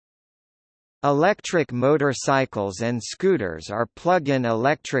Electric motorcycles and scooters are plug-in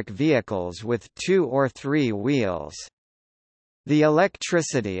electric vehicles with 2 or 3 wheels. The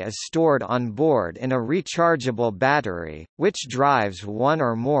electricity is stored on board in a rechargeable battery, which drives one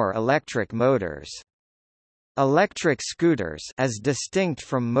or more electric motors. Electric scooters, as distinct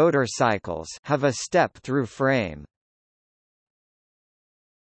from motorcycles, have a step-through frame.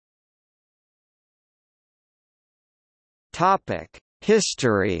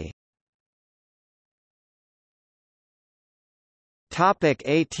 History.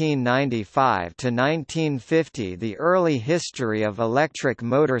 1895 to 1950. The early history of electric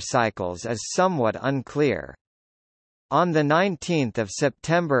motorcycles is somewhat unclear. On 19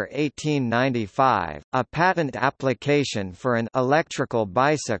 September 1895, a patent application for an electrical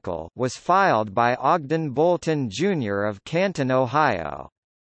bicycle was filed by Ogden Bolton Jr. of Canton, Ohio.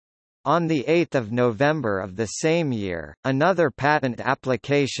 On 8 November of the same year, another patent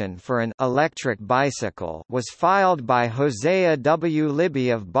application for an electric bicycle was filed by Hosea W. Libby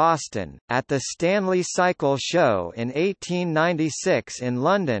of Boston, at the Stanley Cycle Show in 1896 in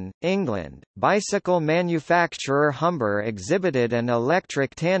London, England. Bicycle manufacturer Humber exhibited an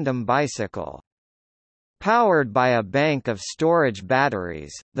electric tandem bicycle. Powered by a bank of storage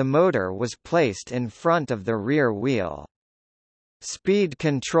batteries, the motor was placed in front of the rear wheel. Speed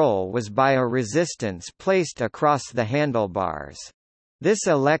control was by a resistance placed across the handlebars. This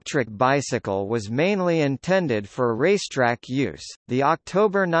electric bicycle was mainly intended for racetrack use. The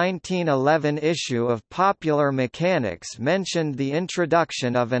October 1911 issue of Popular Mechanics mentioned the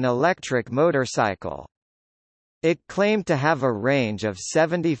introduction of an electric motorcycle. It claimed to have a range of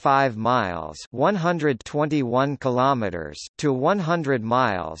 75 miles (121 kilometers) to 100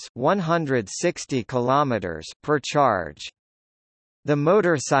 miles (160 kilometers) per charge. The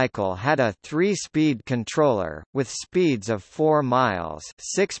motorcycle had a 3-speed controller, with speeds of 4 miles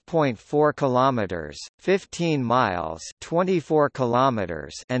 (6.4 kilometers), 15 miles (24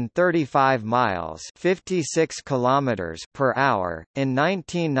 kilometers), and 35 miles (56 kilometers) per hour. In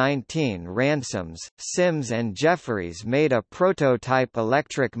 1919, Ransomes, Sims and Jefferies made a prototype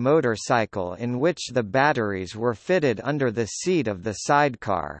electric motorcycle in which the batteries were fitted under the seat of the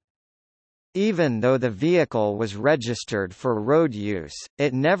sidecar. Even though the vehicle was registered for road use,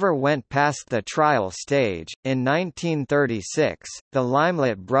 it never went past the trial stage. In 1936, the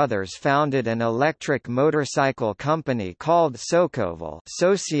Limelet brothers founded an electric motorcycle company called Socoval,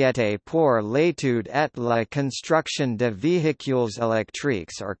 Société pour l'étude et la construction de véhicules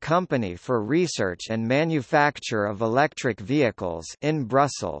électriques, or Company for Research and Manufacture of Electric Vehicles, in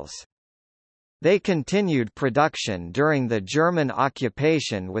Brussels. They continued production during the German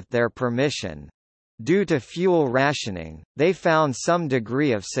occupation with their permission. Due to fuel rationing, they found some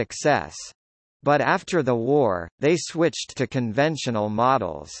degree of success. But after the war, they switched to conventional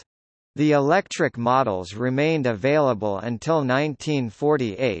models. The electric models remained available until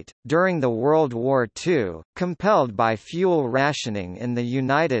 1948. During the World War II, compelled by fuel rationing in the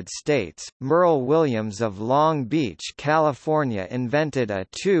United States, Merle Williams of Long Beach, California invented a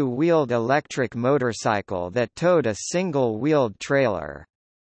 2-wheeled electric motorcycle that towed a single-wheeled trailer.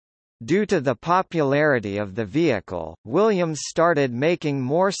 Due to the popularity of the vehicle, Williams started making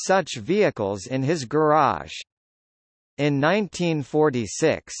more such vehicles in his garage. In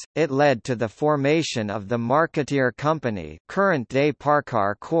 1946, it led to the formation of the Marketeer Company, current-day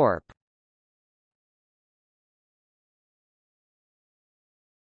Parcar Corp.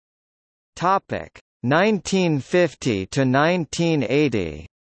 Topic: 1950 to 1980.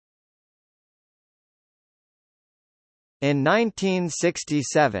 In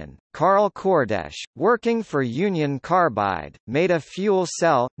 1967, Carl Kordesh, working for Union Carbide, made a fuel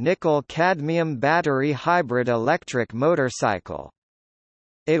cell, nickel-cadmium battery hybrid electric motorcycle.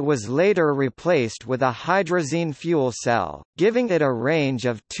 It was later replaced with a hydrazine fuel cell, giving it a range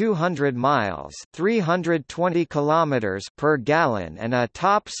of 200 miles (320 kilometers) per gallon and a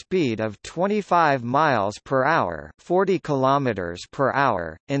top speed of 25 miles per hour (40 kilometers per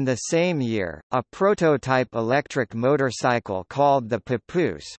hour). In the same year, a prototype electric motorcycle called the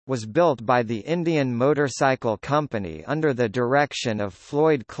Papoose was built by the Indian Motorcycle Company under the direction of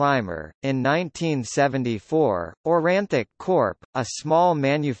Floyd Clymer. In 1974, Oranthic Corp., a small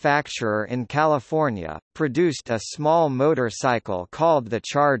manufacturer in California, produced a small motorcycle called the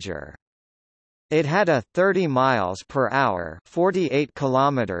Charger. It had a 30 miles per hour (48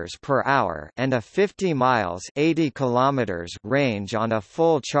 kilometers per hour) and a 50 miles (80 kilometers) range on a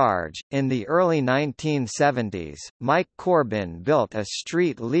full charge. In the early 1970s, Mike Corbin built a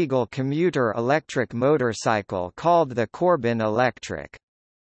street-legal commuter electric motorcycle called the Corbin Electric.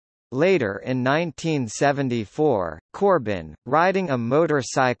 Later in 1974, Corbin, riding a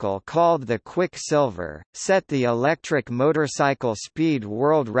motorcycle called the Quicksilver, set the electric motorcycle speed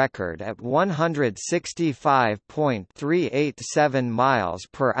world record at 165.387 miles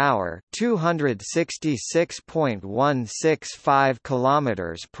per hour, 266.165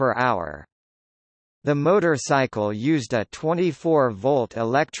 kilometers per hour. The motorcycle used a 24-volt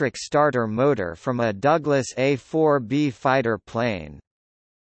electric starter motor from a Douglas A-4B fighter plane.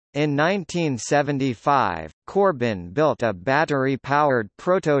 In 1975, Corbin built a battery-powered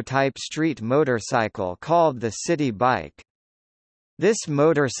prototype street motorcycle called the City Bike. This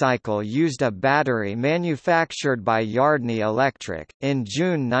motorcycle used a battery manufactured by Yardney Electric. In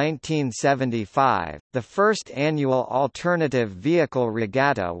June 1975, the first annual Alternative Vehicle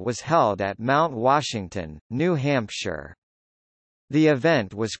Regatta was held at Mount Washington, New Hampshire. The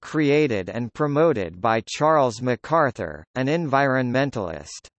event was created and promoted by Charles MacArthur, an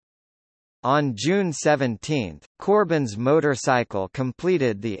environmentalist. On June 17, Corbin's motorcycle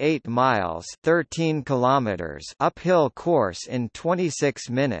completed the 8 miles (13 kilometers) uphill course in 26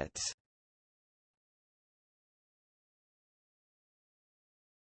 minutes.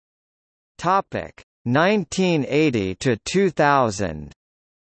 Topic: 1980 to 2000.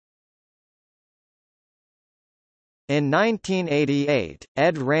 In 1988,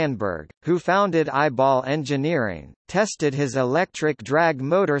 Ed Randberg, who founded Eyeball Engineering, tested his electric drag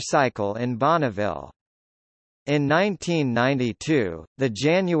motorcycle in Bonneville. In 1992, the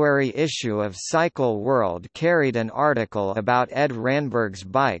January issue of Cycle World carried an article about Ed Randberg's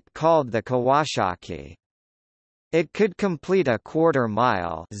bike called the Kawasaki. It could complete a quarter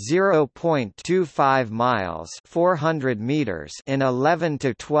mile (0.25 miles, 400 meters) in 11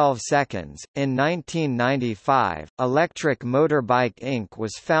 to 12 seconds. In 1995, Electric Motorbike Inc.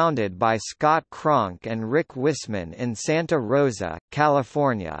 was founded by Scott Cronk and Rick Wisman in Santa Rosa,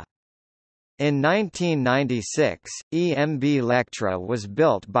 California. In 1996, EMB Lectra was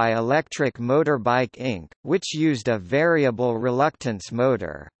built by Electric Motorbike Inc., which used a variable reluctance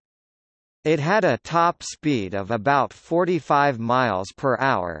motor. It had a top speed of about 45 miles per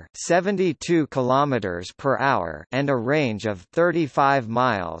hour, 72 kilometers per hour, and a range of 35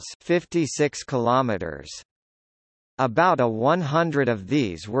 miles, 56 kilometers. About 100 of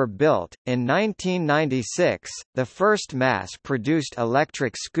these were built. In 1996, the first mass-produced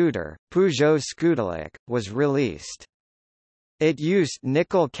electric scooter, Peugeot Scootelec, was released. It used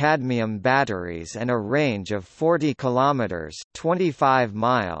nickel-cadmium batteries and a range of 40 kilometers, 25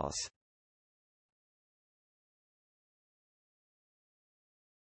 miles.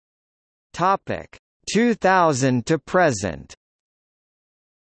 Topic: 2000 to present.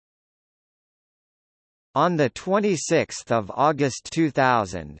 On 26 August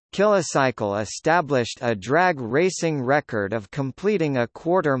 2000, Kilocycle established a drag racing record of completing a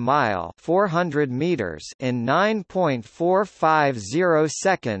quarter mile 400 meters in 9.450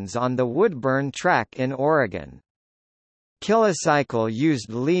 seconds on the Woodburn track in Oregon. Kilocycle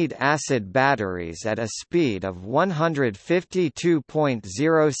used lead-acid batteries at a speed of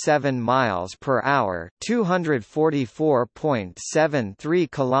 152.07 miles per hour, 244.73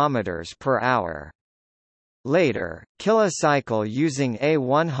 kilometers per hour. Later, Kilocycle using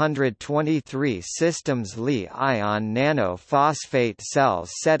A123 Systems Li-ion nano-phosphate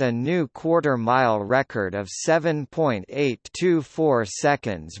cells set a new quarter-mile record of 7.824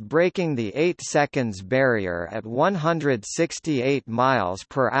 seconds, breaking the 8 seconds barrier at 168 miles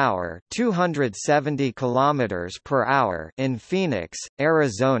per hour, 270 kilometers per hour in Phoenix,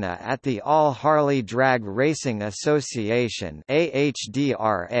 Arizona at the All Harley Drag Racing Association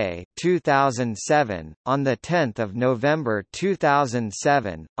 (AHDRA) 2007. On the 10th of November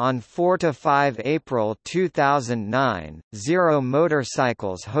 2007, on 4–5 April 2009, Zero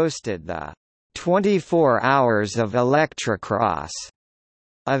Motorcycles hosted the 24 Hours of Electrocross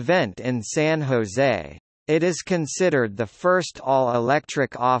event in San Jose. It is considered the first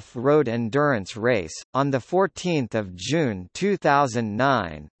all-electric off-road endurance race. On 14 June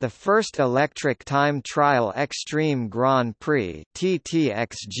 2009, the first electric time trial Extreme Grand Prix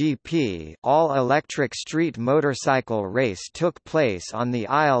 (TTXGP) all-electric street motorcycle race took place on the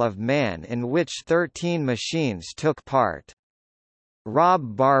Isle of Man, in which 13 machines took part.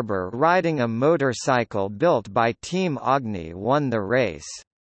 Rob Barber, riding a motorcycle built by Team Ogni, won the race.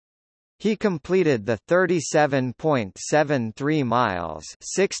 He completed the 37.73 miles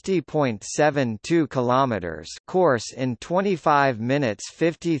 (60.72 kilometers) course in 25 minutes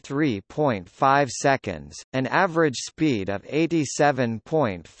 53.5 seconds, an average speed of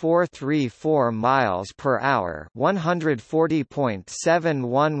 87.434 miles per hour,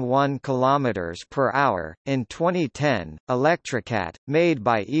 140.711 kilometers per hour. In 2010, Electricat, made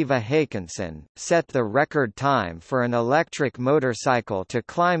by Eva Hakanson, set the record time for an electric motorcycle to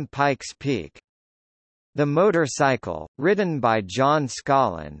climb Pikes Peak. The motorcycle, ridden by John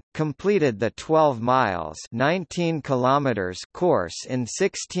Scollin, completed the 12 miles (19 kilometers) course in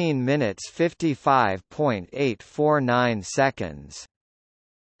 16 minutes 55.849 seconds.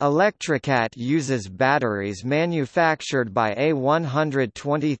 Electricat uses batteries manufactured by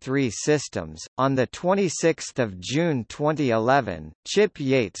A123 Systems. On the 26th of June 2011, Chip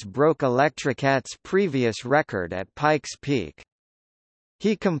Yates broke Electricat's previous record at Pikes Peak.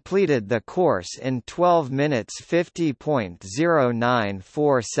 He completed the course in 12 minutes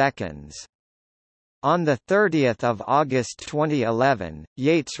 50.094 seconds. On 30 August 2011,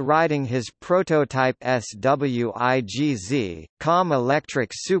 Yates, riding his prototype SWIGZ Com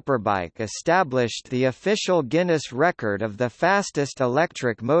electric superbike, established the official Guinness record of the fastest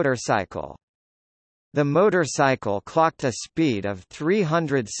electric motorcycle. The motorcycle clocked a speed of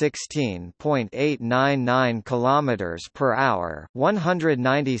 316.899 kilometers per hour,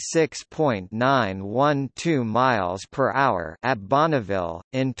 196.912 miles per hour at Bonneville.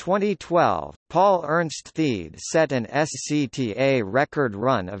 In 2012, Paul Ernst Thiede set an SCTA record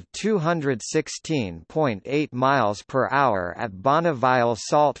run of 216.8 miles per hour at Bonneville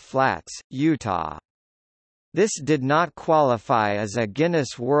Salt Flats, Utah. This did not qualify as a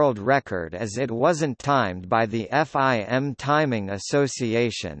Guinness World Record as it wasn't timed by the FIM Timing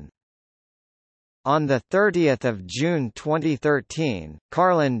Association. On 30 June 2013,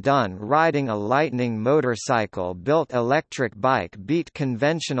 Carlin Dunn, riding a Lightning motorcycle-built electric bike, beat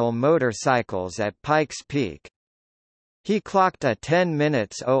conventional motorcycles at Pikes Peak. He clocked a 10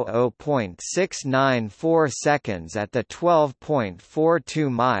 minutes 00.694 seconds at the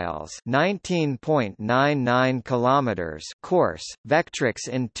 12.42 miles (19.99 kilometers) course. Vectrix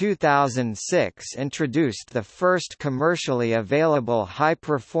in 2006 introduced the first commercially available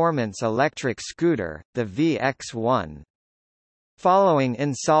high-performance electric scooter, the VX1. Following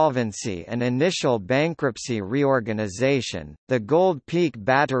insolvency and initial bankruptcy reorganization, the Gold Peak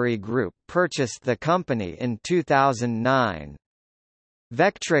Battery Group purchased the company in 2009.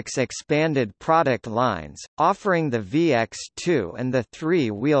 Vectrix expanded product lines, offering the VX2 and the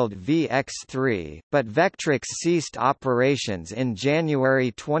three-wheeled VX3, but Vectrix ceased operations in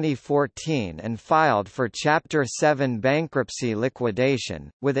January 2014 and filed for Chapter 7 bankruptcy liquidation,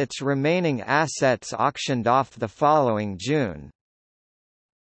 with its remaining assets auctioned off the following June.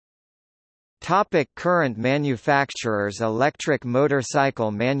 Current manufacturers. Electric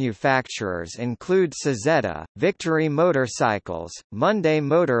motorcycle manufacturers include Suzetta, Victory Motorcycles, Monday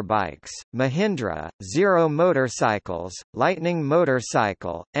Motorbikes, Mahindra, Zero Motorcycles, Lightning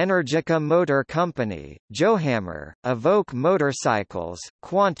Motorcycle, Energica Motor Company, Johammer, Evoque Motorcycles,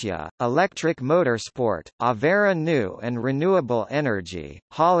 Quantia, Electric Motorsport, Avera New and Renewable Energy,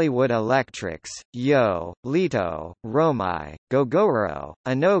 Hollywood Electrics, Yo, Lito, Romai, Gogoro,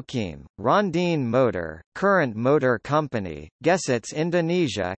 Anokim, Rondine Motor, Current Motor Company, Gesets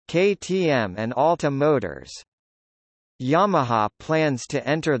Indonesia, KTM and Alta Motors. Yamaha plans to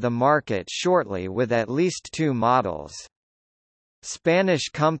enter the market shortly with at least 2 models. Spanish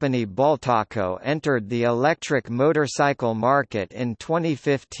company Bultaco entered the electric motorcycle market in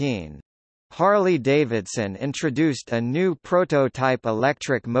 2015. Harley-Davidson introduced a new prototype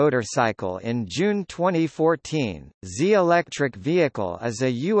electric motorcycle in June 2014. Z Electric Vehicle is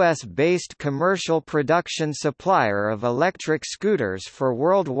a U.S.-based commercial production supplier of electric scooters for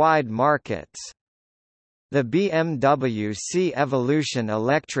worldwide markets. The BMW C-Evolution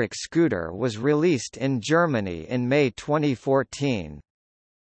electric scooter was released in Germany in May 2014.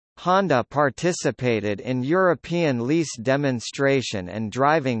 Honda participated in European lease demonstration and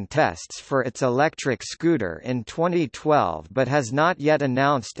driving tests for its electric scooter in 2012 but has not yet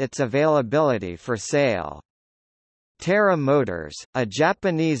announced its availability for sale. Terra Motors, a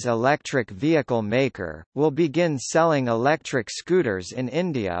Japanese electric vehicle maker, will begin selling electric scooters in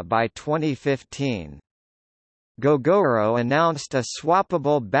India by 2015. Gogoro announced a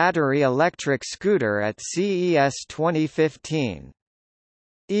swappable battery electric scooter at CES 2015.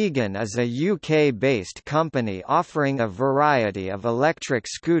 Egan is a UK-based company offering a variety of electric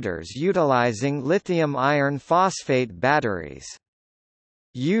scooters utilising lithium iron phosphate batteries.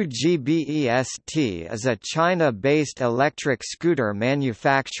 UGBEST is a China-based electric scooter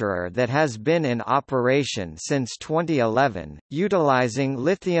manufacturer that has been in operation since 2011, utilizing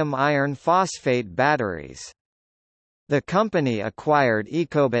lithium iron phosphate batteries. The company acquired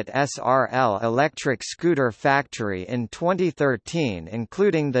Ecobit SRL electric scooter factory in 2013,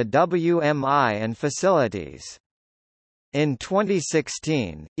 including the WMI and facilities. In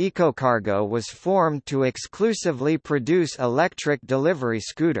 2016, EcoCargo was formed to exclusively produce electric delivery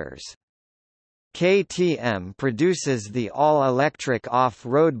scooters. KTM produces the all-electric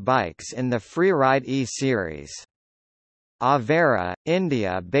off-road bikes in the Freeride E-Series. Avera,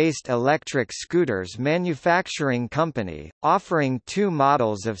 India-based electric scooters manufacturing company, offering 2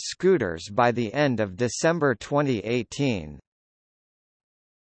 models of scooters by the end of December 2018.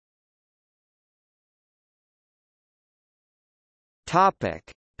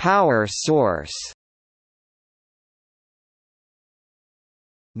 Power source.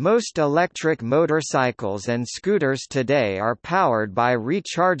 Most electric motorcycles and scooters today are powered by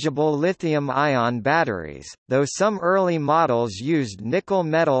rechargeable lithium-ion batteries, though some early models used nickel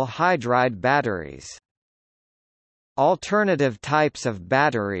metal hydride batteries. Alternative types of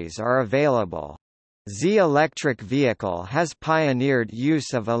batteries are available. Z electric vehicle has pioneered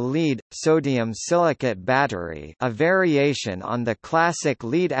use of a lead, sodium silicate battery, a variation on the classic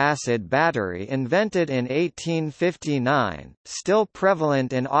lead-acid battery invented in 1859, still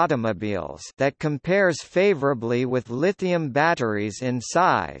prevalent in automobiles, that compares favorably with lithium batteries in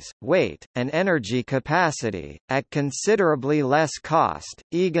size, weight, and energy capacity, at considerably less cost.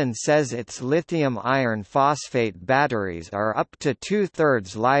 Egan says its lithium iron phosphate batteries are up to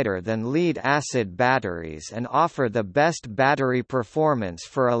 2/3 lighter than lead-acid batteries and offer the best battery performance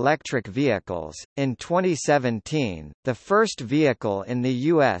for electric vehicles. In 2017, the first vehicle in the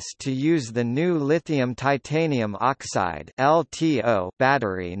U.S. to use the new lithium titanium oxide (LTO)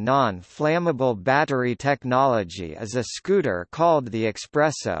 battery non-flammable battery technology is a scooter called the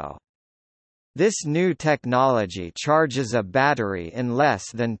Espresso. This new technology charges a battery in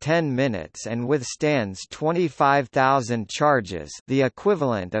less than 10 minutes and withstands 25,000 charges, the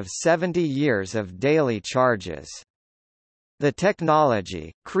equivalent of 70 years of daily charges. The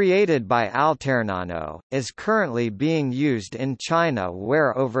technology, created by Alternano, is currently being used in China,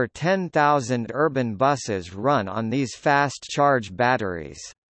 where over 10,000 urban buses run on these fast charge batteries.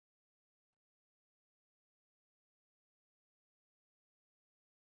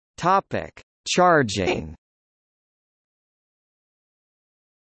 Charging.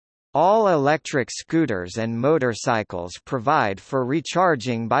 All electric scooters and motorcycles provide for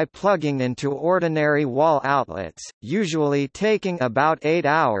recharging by plugging into ordinary wall outlets, usually taking about 8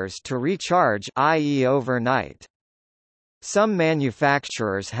 hours to recharge, i.e. overnight. Some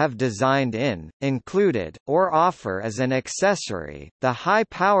manufacturers have designed in, included, or offer as an accessory, the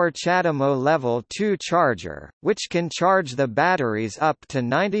high-power CHAdeMO Level 2 charger, which can charge the batteries up to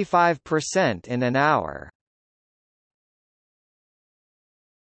 95% in an hour.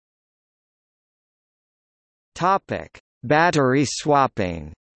 Battery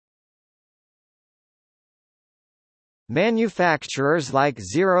swapping. Manufacturers like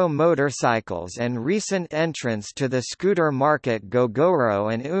Zero Motorcycles and recent entrants to the scooter market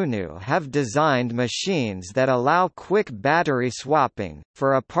Gogoro and Unu have designed machines that allow quick battery swapping,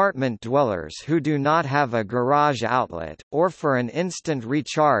 for apartment dwellers who do not have a garage outlet, or for an instant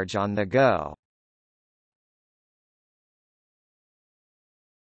recharge on the go.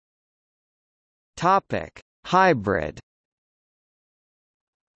 Hybrid.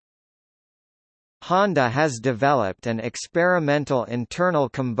 Honda has developed an experimental internal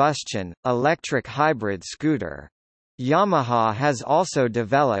combustion, electric hybrid scooter. Yamaha has also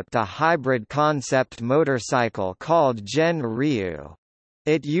developed a hybrid concept motorcycle called Gen Ryu.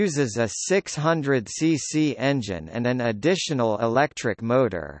 It uses a 600cc engine and an additional electric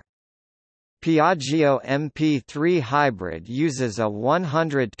motor. Piaggio MP3 Hybrid uses a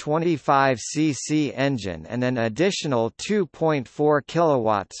 125cc engine and an additional 2.4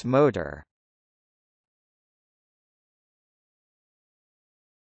 kW motor.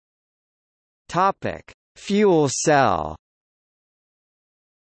 Fuel cell.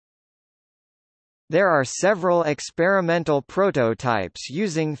 There are several experimental prototypes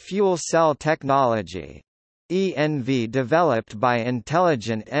using fuel cell technology. ENV, developed by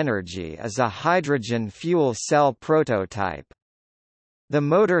Intelligent Energy, is a hydrogen fuel cell prototype. The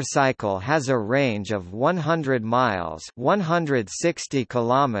motorcycle has a range of 100 miles (160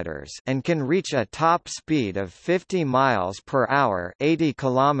 kilometers) and can reach a top speed of 50 miles per hour (80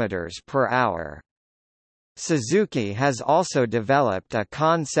 kilometers per hour). Suzuki has also developed a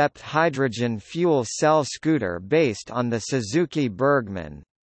concept hydrogen fuel cell scooter based on the Suzuki Bergman.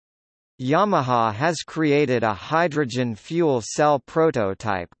 Yamaha has created a hydrogen fuel cell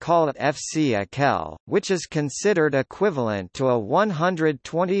prototype called FC Akel, which is considered equivalent to a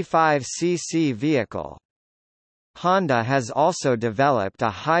 125cc vehicle. Honda has also developed a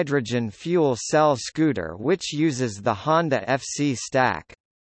hydrogen fuel cell scooter which uses the Honda FC stack.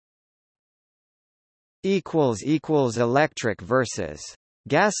 Electric versus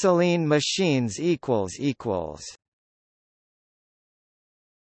gasoline machines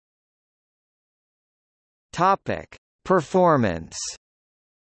Topic: Performance.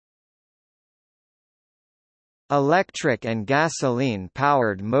 Electric and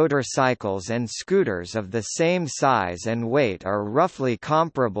gasoline-powered motorcycles and scooters of the same size and weight are roughly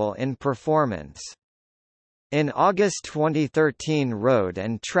comparable in performance. In August 2013, Road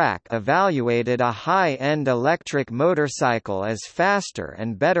and Track evaluated a high-end electric motorcycle as faster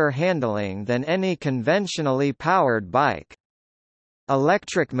and better handling than any conventionally powered bike.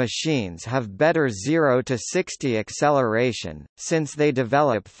 Electric machines have better 0 to 60 acceleration, since they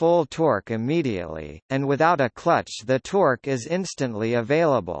develop full torque immediately, and without a clutch the torque is instantly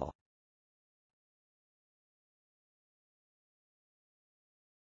available.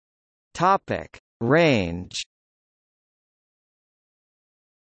 Range.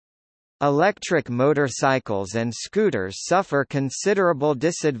 Electric motorcycles and scooters suffer considerable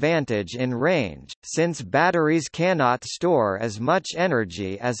disadvantage in range, since batteries cannot store as much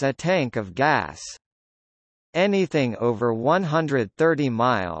energy as a tank of gas. Anything over 130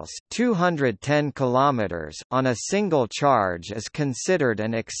 miles (210 kilometers) on a single charge is considered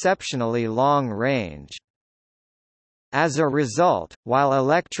an exceptionally long range. As a result, while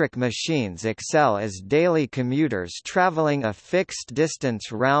electric machines excel as daily commuters traveling a fixed-distance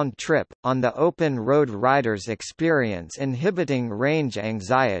round trip, on the open road riders experience inhibiting range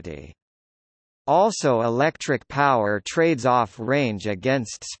anxiety. Also, electric power trades off range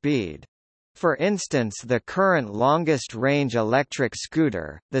against speed. For instance, the current longest-range electric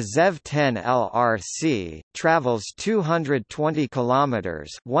scooter, the ZEV 10 LRC, travels 220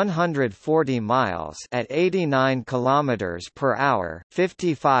 kilometers (140 miles) at 89 kilometers per hour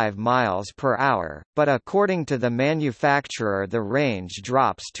 (55 miles per hour), but according to the manufacturer the range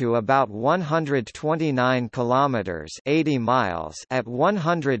drops to about 129 kilometers (80 miles) at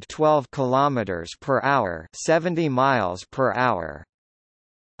 112 kilometers per hour (70 miles per hour).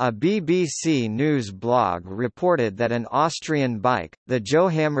 A BBC News blog reported that an Austrian bike, the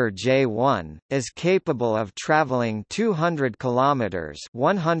Johammer J1, is capable of travelling 200 kilometers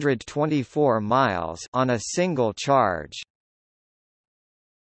 (124 miles) on a single charge.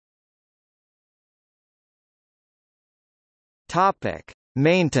 Topic: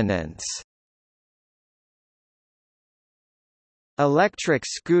 Maintenance. Electric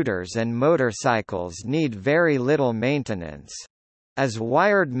scooters and motorcycles need very little maintenance. As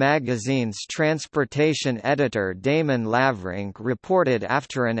Wired magazine's transportation editor Damon Lavrink reported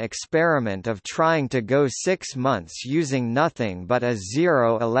after an experiment of trying to go 6 months using nothing but a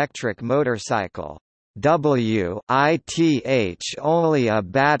zero-electric motorcycle, only a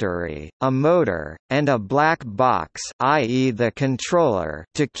battery, a motor, and a black box, i.e. the controller,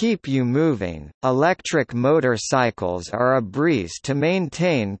 to keep you moving. Electric motorcycles are a breeze to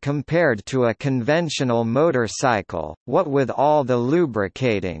maintain compared to a conventional motorcycle, what with all the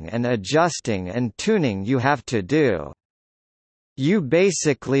lubricating and adjusting and tuning you have to do. You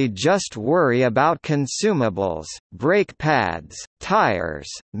basically just worry about consumables, brake pads, tires,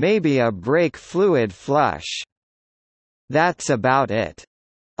 maybe a brake fluid flush. That's about it.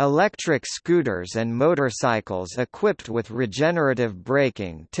 Electric scooters and motorcycles equipped with regenerative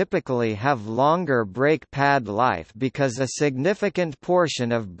braking typically have longer brake pad life because a significant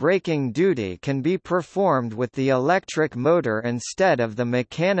portion of braking duty can be performed with the electric motor instead of the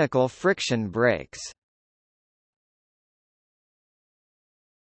mechanical friction brakes.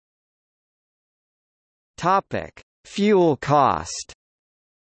 Fuel cost.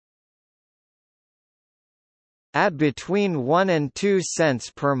 At between 1 and 2 cents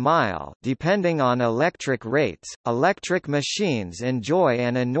per mile depending on electric rates, electric machines enjoy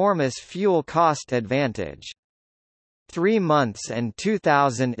an enormous fuel cost advantage. 3 months and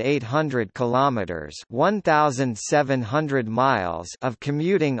 2,800 kilometers (1,700 miles) of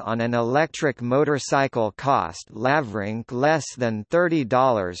commuting on an electric motorcycle cost Lavrink less than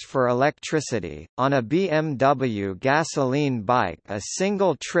 $30 for electricity. On a BMW gasoline bike, a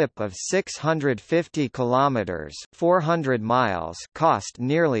single trip of 650 kilometers (400 miles) cost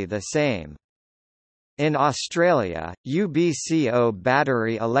nearly the same. In Australia, UBCO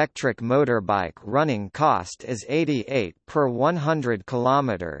battery electric motorbike running cost is 88 per 100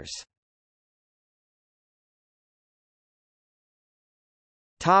 kilometers.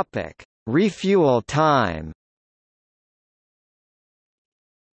 Topic: Refuel time.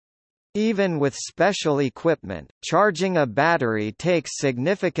 Even with special equipment, charging a battery takes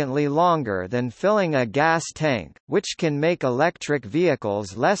significantly longer than filling a gas tank, which can make electric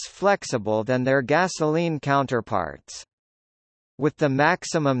vehicles less flexible than their gasoline counterparts. With the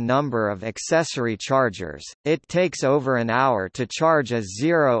maximum number of accessory chargers, it takes over an hour to charge a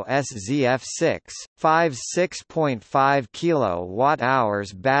 0SZF6, 6.5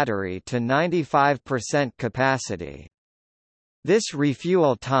 kWh battery to 95% capacity. This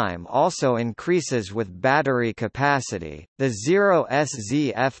refuel time also increases with battery capacity. The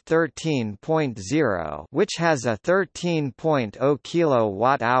 0SZF 13.0, which has a 13.0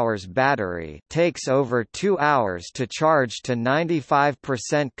 kWh battery, takes over 2 hours to charge to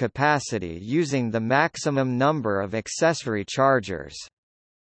 95% capacity using the maximum number of accessory chargers.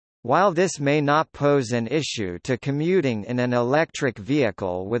 While this may not pose an issue to commuting in an electric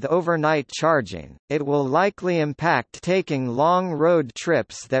vehicle with overnight charging, it will likely impact taking long road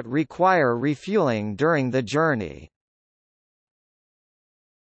trips that require refueling during the journey.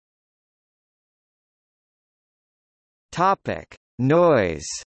 Topic: Noise.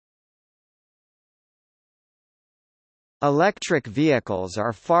 Electric vehicles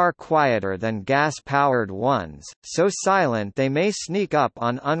are far quieter than gas-powered ones, so silent they may sneak up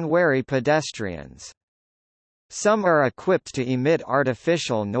on unwary pedestrians. Some are equipped to emit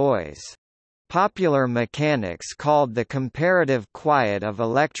artificial noise. Popular mechanics called the comparative quiet of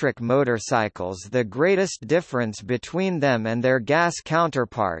electric motorcycles the greatest difference between them and their gas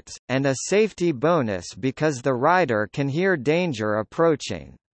counterparts, and a safety bonus because the rider can hear danger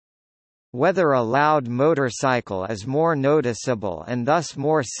approaching. Whether a loud motorcycle is more noticeable and thus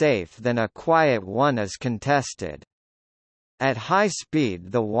more safe than a quiet one is contested. At high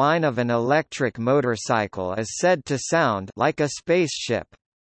speed, the whine of an electric motorcycle is said to sound like a spaceship.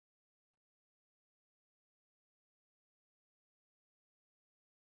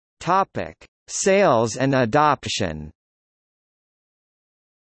 Topic: Sales and adoption.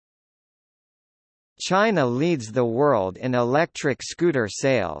 China leads the world in electric scooter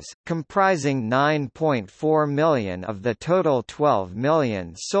sales, comprising 9.4 million of the total 12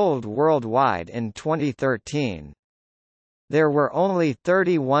 million sold worldwide in 2013. There were only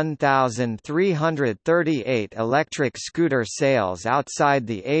 31,338 electric scooter sales outside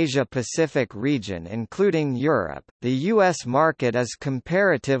the Asia-Pacific region including Europe. The US market is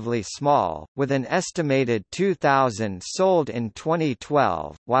comparatively small, with an estimated 2,000 sold in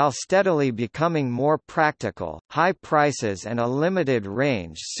 2012. While steadily becoming more practical, high prices and a limited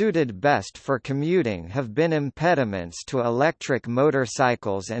range suited best for commuting have been impediments to electric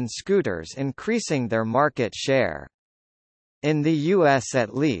motorcycles and scooters increasing their market share. In the US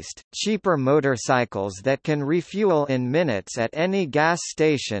at least, cheaper motorcycles that can refuel in minutes at any gas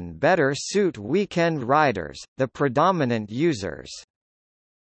station better suit weekend riders, the predominant users.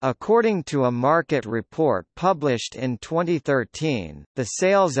 According to a market report published in 2013, the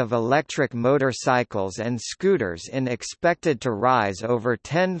sales of electric motorcycles and scooters is expected to rise over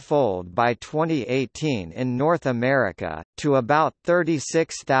tenfold by 2018 in North America, to about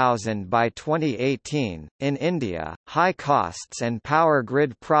 36,000 by 2018. In India, high costs and power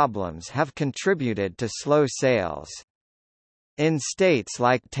grid problems have contributed to slow sales. In states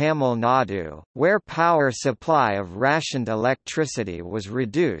like Tamil Nadu, where power supply of rationed electricity was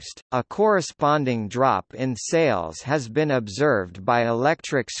reduced, a corresponding drop in sales has been observed by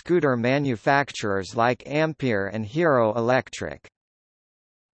electric scooter manufacturers like Ampere and Hero Electric.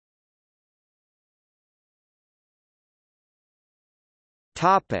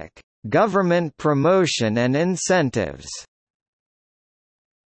 Topic: Government promotion and incentives.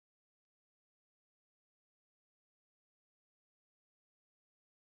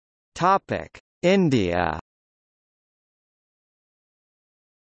 India.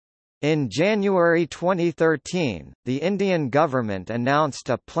 In January 2013, the Indian government announced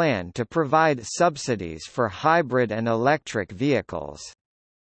a plan to provide subsidies for hybrid and electric vehicles.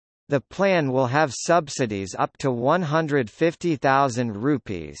 The plan will have subsidies up to 150,000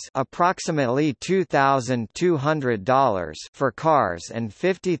 rupees, approximately $2,200 for cars and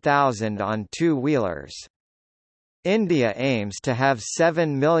 50,000 on two-wheelers. India aims to have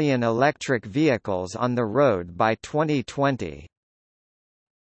 7 million electric vehicles on the road by 2020.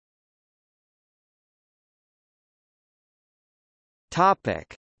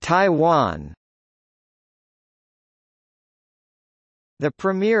 Taiwan. The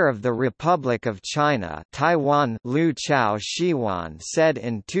Premier of the Republic of China, Taiwan, Liu Chao-shiuan, said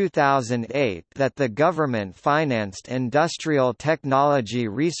in 2008 that the government-financed Industrial Technology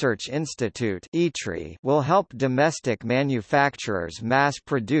Research Institute will help domestic manufacturers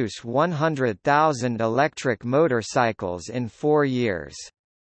mass-produce 100,000 electric motorcycles in 4 years.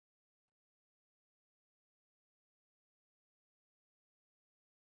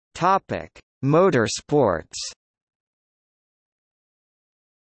 Motorsports.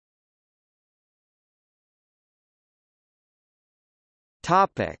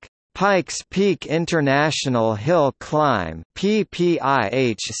 Pikes Peak International Hill Climb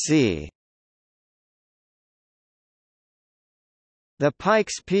 (PPIHC). The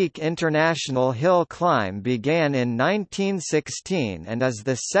Pikes Peak International Hill Climb began in 1916 and is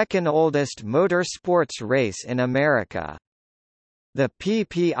the second oldest motorsports race in America. The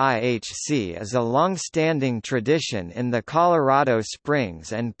PPIHC is a long-standing tradition in the Colorado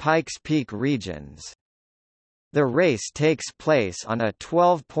Springs and Pikes Peak regions. The race takes place on a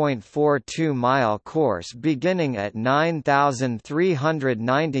 12.42-mile course beginning at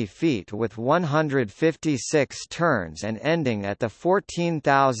 9,390 feet with 156 turns and ending at the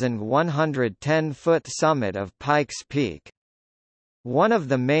 14,110-foot summit of Pikes Peak. One of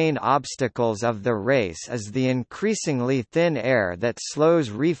the main obstacles of the race is the increasingly thin air that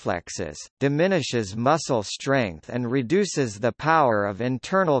slows reflexes, diminishes muscle strength and reduces the power of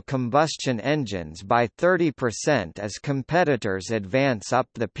internal combustion engines by 30% as competitors advance up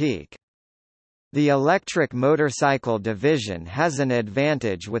the peak. The electric motorcycle division has an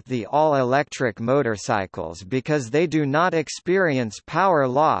advantage with the all-electric motorcycles because they do not experience power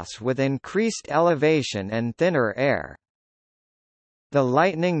loss with increased elevation and thinner air. The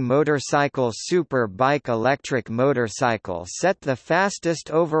Lightning Motorcycle Super Bike electric motorcycle set the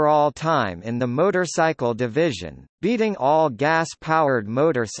fastest overall time in the motorcycle division, beating all gas-powered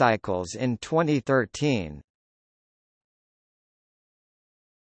motorcycles in 2013.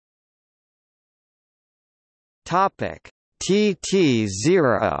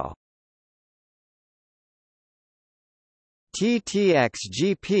 TT0.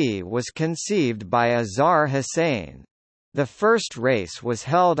 TTXGP was conceived by Azhar Hussain. The first race was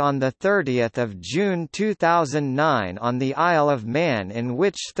held on 30 June 2009 on the Isle of Man, in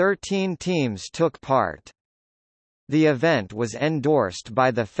which 13 teams took part. The event was endorsed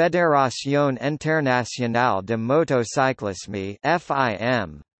by the Fédération Internationale de Motocyclisme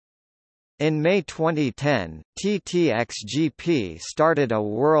 (FIM). In May 2010, TTXGP started a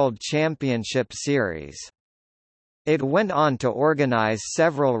World Championship Series. It went on to organize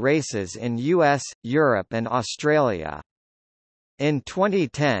several races in US, Europe and Australia. In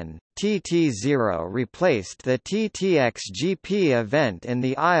 2010, TT0 replaced the TTXGP event in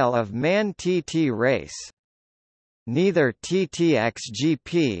the Isle of Man TT race. Neither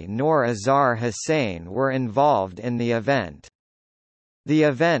TTXGP nor Azhar Hussain were involved in the event. The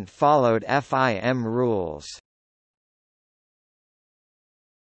event followed FIM rules.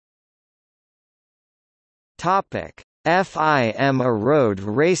 FIM eRoad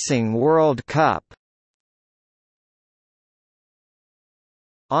Racing World Cup.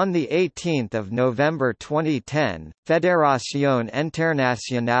 On 18 November 2010, Fédération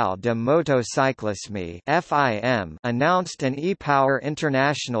Internationale de Motocyclisme (FIM) announced an e-Power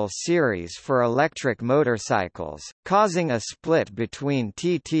International Series for electric motorcycles, causing a split between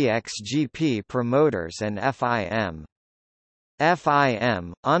TTXGP promoters and FIM.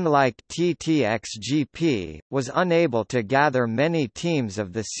 FIM, unlike TTXGP, was unable to gather many teams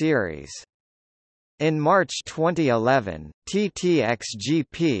of the series. In March 2011,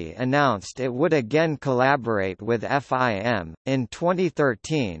 TTXGP announced it would again collaborate with FIM. In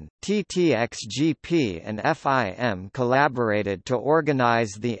 2013, TTXGP and FIM collaborated to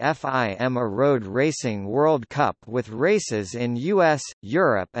organize the FIM eRoad Racing World Cup with races in US,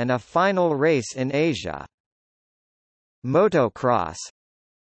 Europe and a final race in Asia. Motocross.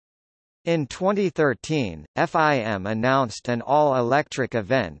 In 2013, FIM announced an all-electric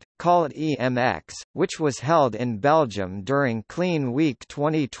event, called EMX, which was held in Belgium during Clean Week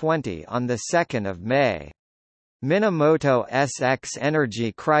 2020 on 2 May. Minamoto SX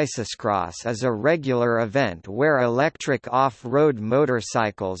Energy Crisiscross is a regular event where electric off-road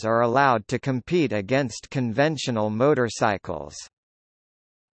motorcycles are allowed to compete against conventional motorcycles.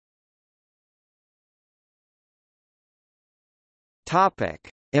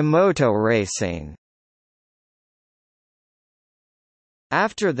 eMotoRacing.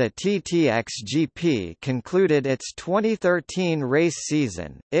 After the TTXGP concluded its 2013 race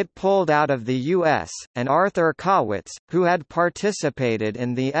season, it pulled out of the U.S., and Arthur Kawitz, who had participated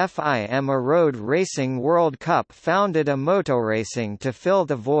in the FIM eRoad Racing World Cup, founded eMotoRacing to fill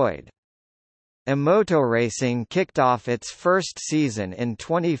the void. eMotoRacing kicked off its first season in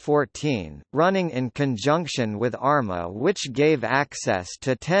 2014, running in conjunction with ARMA, which gave access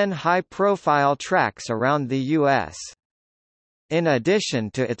to 10 high-profile tracks around the U.S. In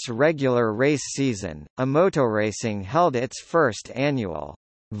addition to its regular race season, eMotoRacing held its first annual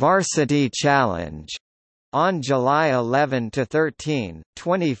Varsity Challenge on July 11–13,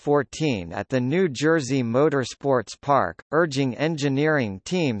 2014 at the New Jersey Motorsports Park, urging engineering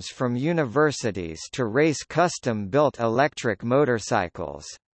teams from universities to race custom-built electric motorcycles.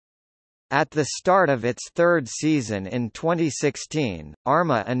 At the start of its third season in 2016,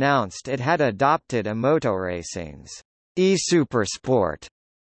 ARMA announced it had adopted eMotoRacing's eSupersport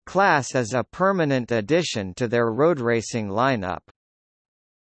class as a permanent addition to their road racing lineup.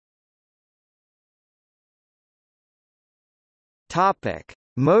 Topic: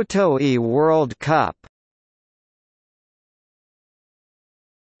 MotoE World Cup.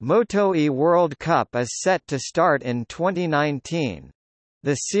 MotoE World Cup is set to start in 2019.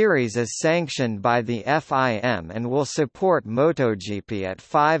 The series is sanctioned by the FIM and will support MotoGP at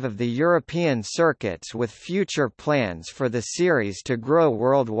 5 of the European circuits, with future plans for the series to grow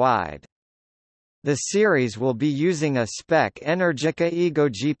worldwide. The series will be using a spec Energica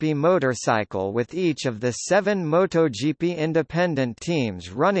EgoGP motorcycle, with each of the 7 MotoGP independent teams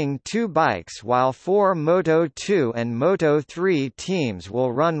running 2 bikes, while 4 Moto2 and Moto3 teams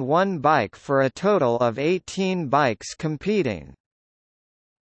will run 1 bike, for a total of 18 bikes competing.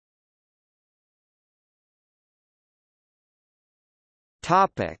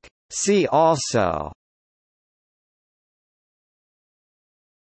 See also: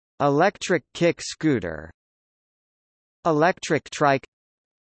 electric kick scooter, electric trike,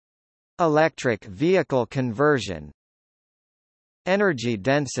 electric vehicle conversion, energy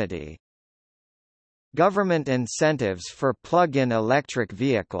density, government incentives for plug-in electric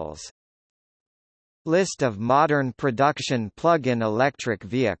vehicles, list of modern production plug-in electric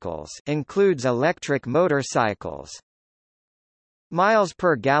vehicles includes electric motorcycles, miles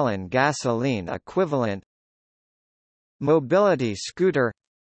per gallon gasoline equivalent, mobility scooter,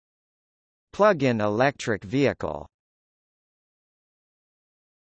 plug-in electric vehicle.